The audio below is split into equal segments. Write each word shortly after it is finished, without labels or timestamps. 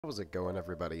How's it going,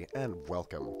 everybody, and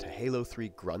welcome to Halo 3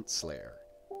 Grunt Slayer.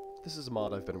 This is a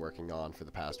mod I've been working on for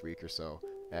the past week or so,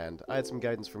 and I had some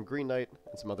guidance from Green Knight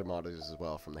and some other modders as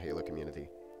well from the Halo community.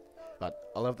 But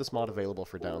I'll have this mod available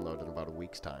for download in about a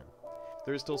week's time.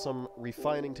 There is still some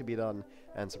refining to be done,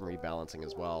 and some rebalancing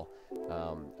as well,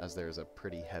 as there's a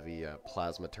pretty heavy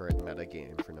plasma turret meta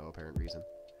game for no apparent reason.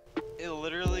 It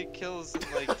literally kills in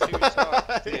like 2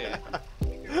 shots, dude. Yeah.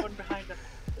 You're one behind them.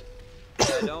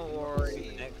 Yeah, don't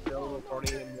worry. Next build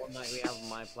recording in one night we have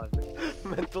my plasma.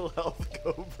 Mental health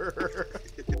cover.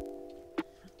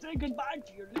 Say goodbye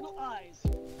to your little eyes.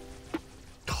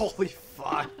 Holy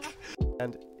fuck.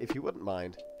 And if you wouldn't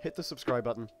mind, hit the subscribe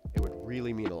button. It would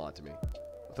really mean a lot to me.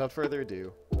 Without further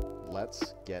ado,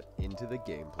 let's get into the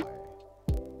gameplay.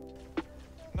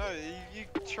 No, you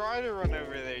try to run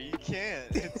over there. You can't.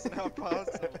 It's not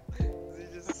possible.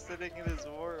 He's just sitting in his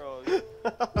world. He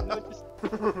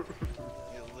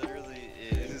literally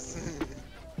is.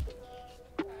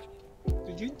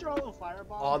 Did you throw a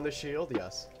fireball? On the shield,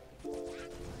 yes.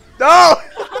 No!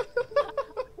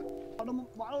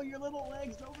 Waddle your little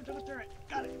legs over to the turret.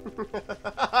 Got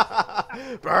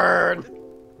it. Burn!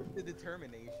 The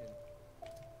determination.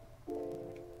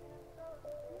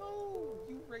 No,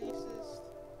 you racist.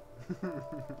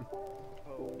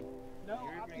 Oh. No,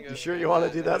 You sure you want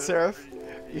to do that, Seraph?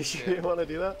 You sure you want to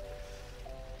do that?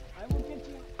 I will get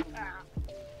you. Ah.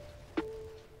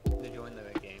 To join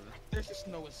the game. There's just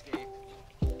no escape.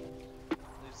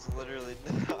 There's literally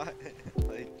not.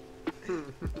 Like.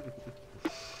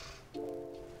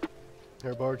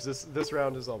 Here, Borgs, this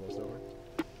round is almost over.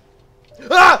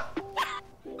 Ah! Get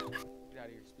out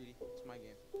of here, Speedy. It's my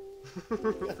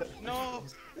game. No,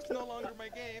 it's no longer my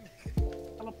game.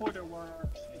 Teleporter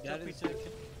works. That is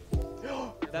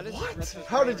that is What?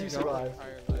 How did you survive?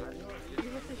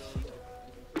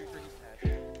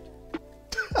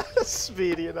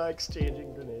 Speedy and I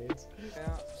exchanging grenades.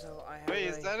 Yeah, so I have Wait,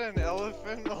 is that an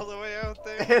elephant all the way out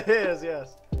there? It is,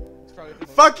 yes. It's probably the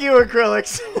most- Fuck you,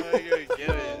 Acrylics! I'm gonna go get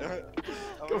it.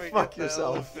 I'm Go gonna fuck get the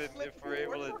yourself. elephant if we're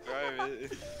able to drive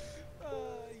it.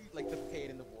 like the pain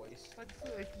in the voice.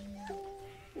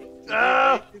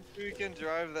 Ah! We can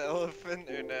drive the elephant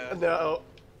or no? No.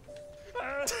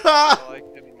 Well, I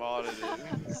can mod it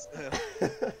in.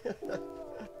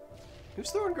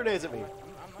 Who's throwing grenades at me? I'm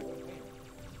not gonna win.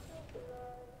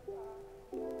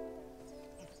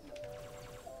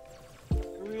 I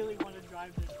really want to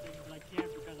drive this thing, but I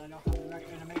can't because I don't have the right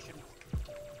animation.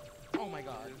 Oh my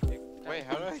god. Wait,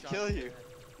 how did I kill you?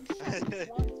 You shot me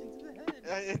once into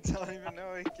the head. I don't even know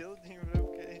I killed you, but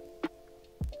okay.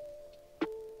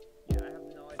 Yeah, I have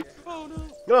no idea. Oh no.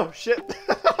 Oh, shit.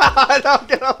 Don't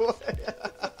get away.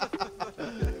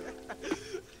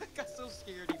 I got so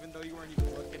scared even though you weren't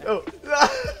even looking at Oh.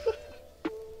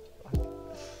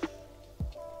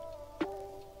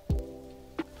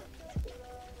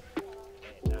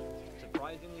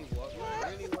 Surprisingly, worked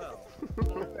really well. I'm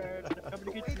coming to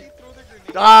the get way you. they throw their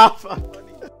grenades. Ah, fuck.